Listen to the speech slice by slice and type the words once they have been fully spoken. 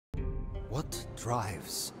What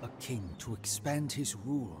drives a king to expand his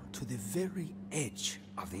rule to the very edge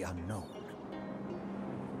of the unknown?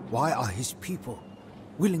 Why are his people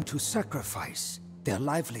willing to sacrifice their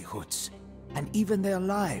livelihoods and even their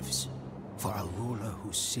lives for a ruler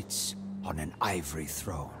who sits on an ivory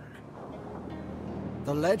throne?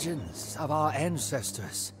 The legends of our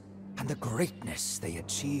ancestors and the greatness they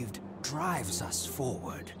achieved drives us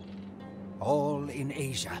forward. All in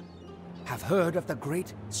Asia have heard of the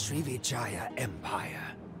great Srivijaya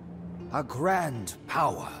Empire, a grand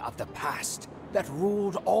power of the past that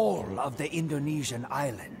ruled all of the Indonesian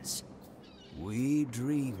islands. We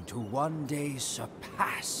dream to one day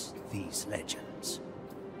surpass these legends.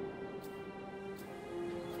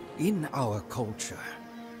 In our culture,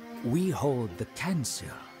 we hold the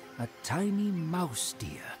kansil, a tiny mouse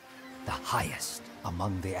deer, the highest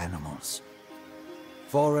among the animals.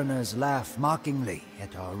 Foreigners laugh mockingly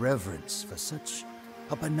at our reverence for such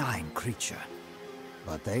a benign creature,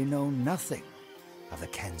 but they know nothing of the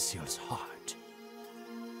kansil's heart.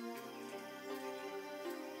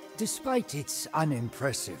 Despite its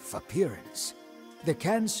unimpressive appearance, the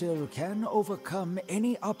kansil can overcome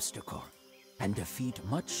any obstacle and defeat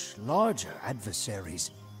much larger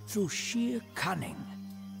adversaries through sheer cunning.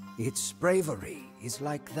 Its bravery is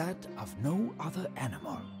like that of no other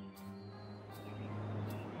animal.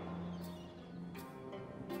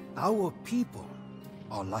 Our people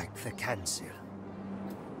are like the kansil.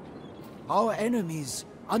 Our enemies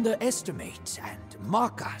underestimate and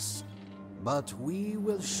mock us, but we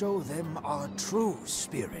will show them our true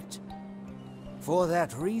spirit. For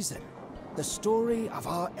that reason, the story of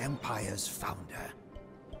our empire's founder,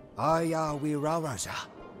 Arya Wiraraja,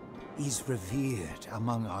 is revered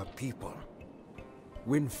among our people.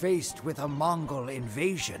 When faced with a Mongol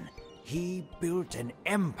invasion, he built an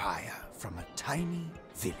empire from a tiny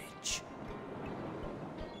village.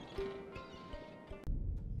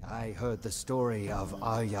 I heard the story of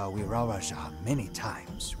Arya Wiraraja many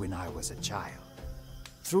times when I was a child.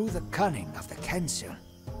 Through the cunning of the kansil,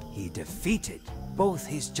 he defeated both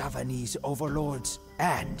his Javanese overlords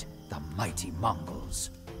and the mighty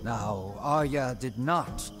Mongols. Now, Arya did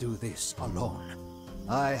not do this alone.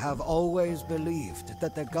 I have always believed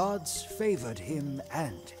that the gods favored him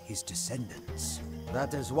and his descendants.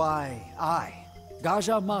 That is why I,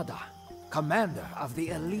 Gajah Mada, commander of the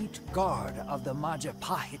elite guard of the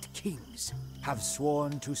Majapahit kings, have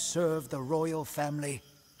sworn to serve the royal family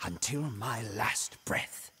until my last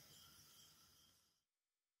breath.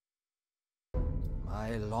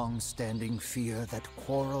 My long-standing fear that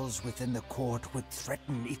quarrels within the court would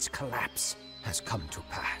threaten its collapse has come to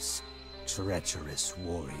pass. Treacherous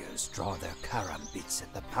warriors draw their karambits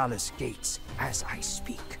at the palace gates as I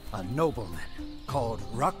speak. A nobleman called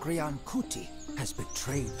Rakrian Kuti has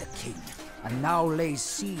betrayed the king and now lays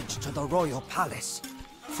siege to the royal palace.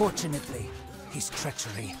 Fortunately, his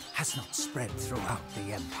treachery has not spread throughout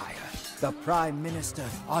the empire. The Prime Minister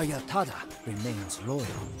Ayatada remains loyal,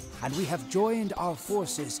 and we have joined our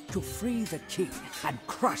forces to free the king and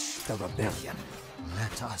crush the rebellion.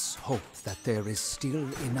 Let us hope that there is still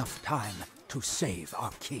enough time to save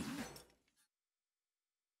our king.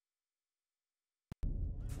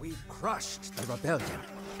 We crushed the rebellion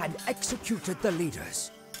and executed the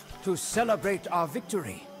leaders. To celebrate our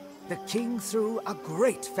victory, the king threw a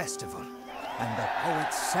great festival, and the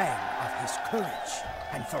poets sang of his courage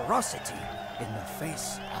and ferocity in the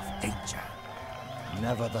face of danger.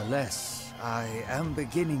 Nevertheless, I am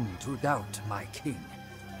beginning to doubt my king.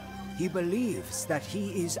 He believes that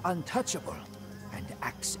he is untouchable and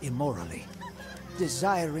acts immorally,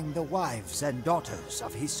 desiring the wives and daughters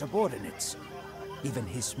of his subordinates. Even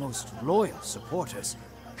his most loyal supporters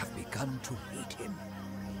have begun to hate him.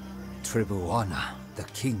 Tribuana, the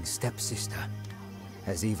king's stepsister,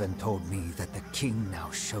 has even told me that the king now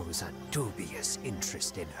shows a dubious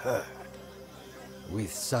interest in her.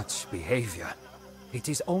 With such behavior, it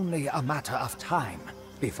is only a matter of time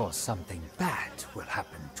before something bad will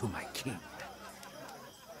happen to my king.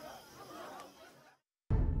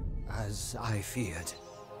 As I feared,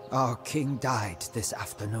 our king died this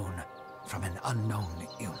afternoon from an unknown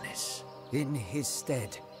illness. In his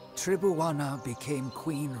stead, Tribuana became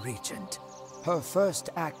Queen Regent. Her first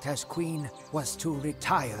act as queen was to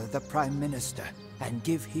retire the Prime Minister and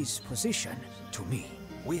give his position to me.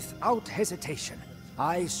 Without hesitation,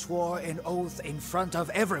 I swore an oath in front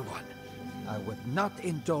of everyone. I would not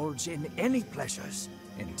indulge in any pleasures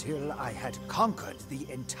until I had conquered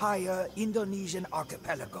the entire Indonesian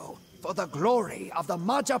archipelago for the glory of the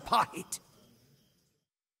Majapahit.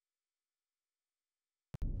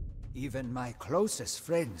 Even my closest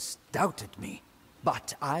friends doubted me,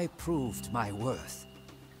 but I proved my worth.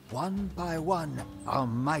 One by one, our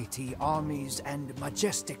mighty armies and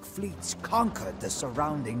majestic fleets conquered the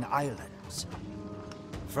surrounding islands.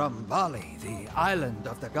 From Bali, the island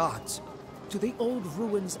of the gods, to the old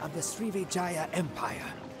ruins of the Srivijaya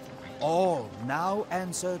Empire, all now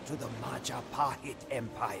answer to the Majapahit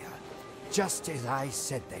Empire, just as I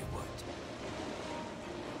said they would.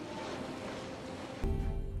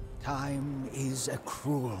 Time is a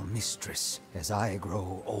cruel mistress as I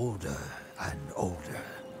grow older and older.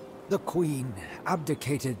 The queen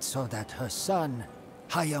abdicated so that her son,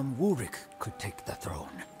 Hayam Wuruk, could take the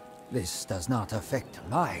throne. This does not affect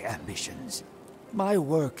my ambitions. My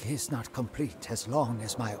work is not complete as long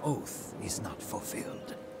as my oath is not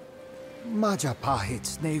fulfilled.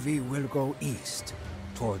 Majapahit's navy will go east,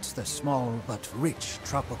 towards the small but rich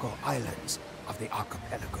tropical islands of the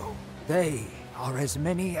archipelago. They are as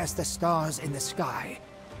many as the stars in the sky,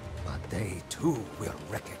 but they too will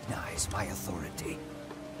recognize my authority.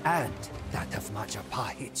 And that of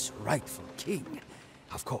Majapahit's rightful king,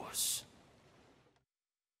 of course.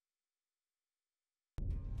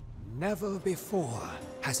 Never before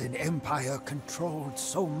has an empire controlled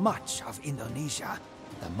so much of Indonesia.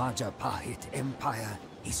 The Majapahit Empire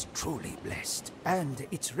is truly blessed, and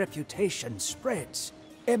its reputation spreads.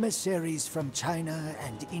 Emissaries from China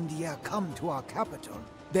and India come to our capital,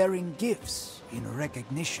 bearing gifts in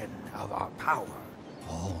recognition of our power.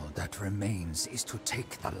 All that remains is to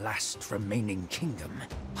take the last remaining kingdom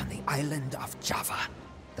on the island of Java.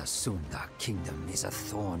 The Sunda kingdom is a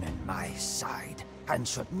thorn in my side, and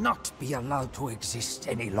should not be allowed to exist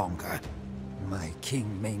any longer. My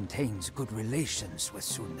king maintains good relations with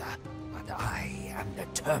Sunda, but I am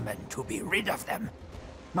determined to be rid of them.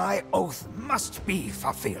 My oath must be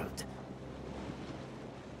fulfilled.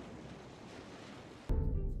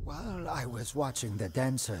 While I was watching the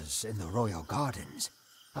dancers in the royal gardens,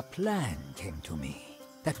 a plan came to me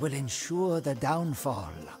that will ensure the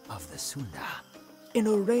downfall of the Sunda. An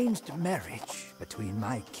arranged marriage between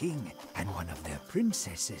my king and one of their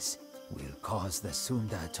princesses will cause the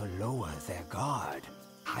Sunda to lower their guard.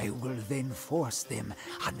 I will then force them,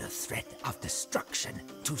 under threat of destruction,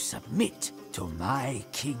 to submit to my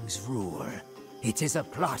king's rule. It is a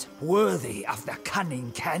plot worthy of the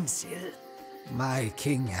cunning Council. My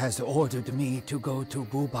king has ordered me to go to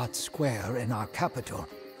Bubat Square in our capital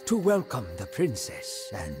to welcome the princess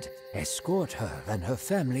and escort her and her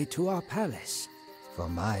family to our palace. For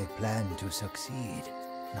my plan to succeed,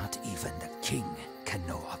 not even the king can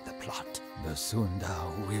know of the plot. The Sunda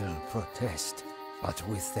will protest, but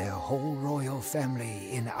with their whole royal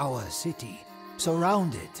family in our city,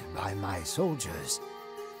 surrounded by my soldiers,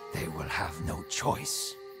 they will have no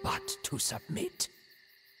choice but to submit.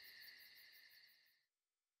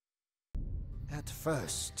 At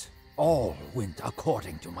first, all went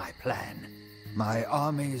according to my plan. My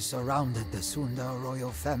army surrounded the Sunda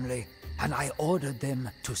royal family, and I ordered them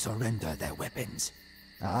to surrender their weapons.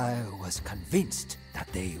 I was convinced that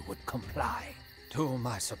they would comply. To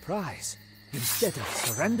my surprise, instead of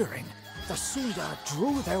surrendering, the Sunda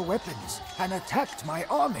drew their weapons and attacked my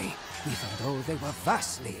army, even though they were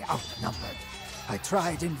vastly outnumbered. I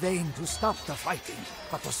tried in vain to stop the fighting,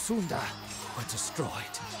 but the Sunda were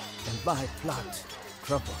destroyed, and my plot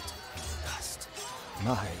crumbled into dust.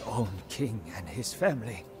 My own king and his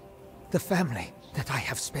family, the family that I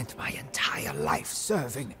have spent my entire life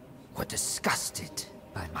serving, were disgusted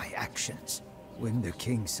by my actions. When the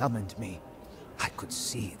king summoned me, I could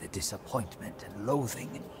see the disappointment and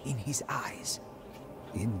loathing in his eyes.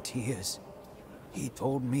 In tears, he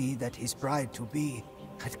told me that his bride-to-be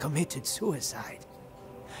had committed suicide,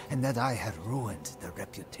 and that I had ruined the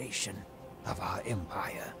reputation of our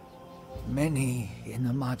empire. Many in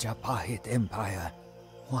the Majapahit Empire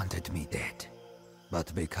wanted me dead,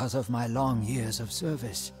 but because of my long years of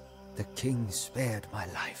service, the king spared my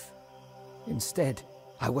life. Instead,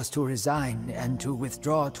 I was to resign and to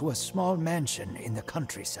withdraw to a small mansion in the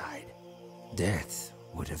countryside. Death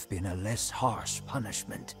would have been a less harsh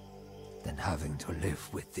punishment than having to live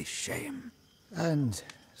with this shame. And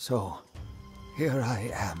so, here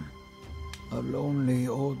I am, a lonely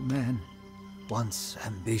old man, once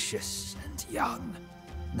ambitious and young,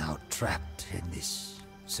 now trapped in this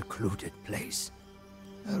secluded place.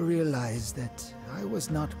 I realized that I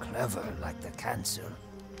was not clever like the Council,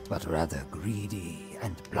 but rather greedy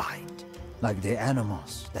and blind, like the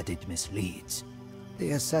animals that it misleads.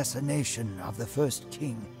 The assassination of the first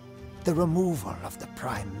king, the removal of the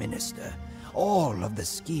prime minister, all of the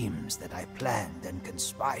schemes that I planned and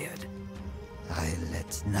conspired. I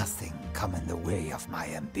let nothing come in the way of my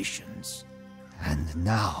ambitions. And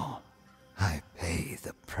now, I pay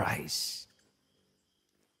the price.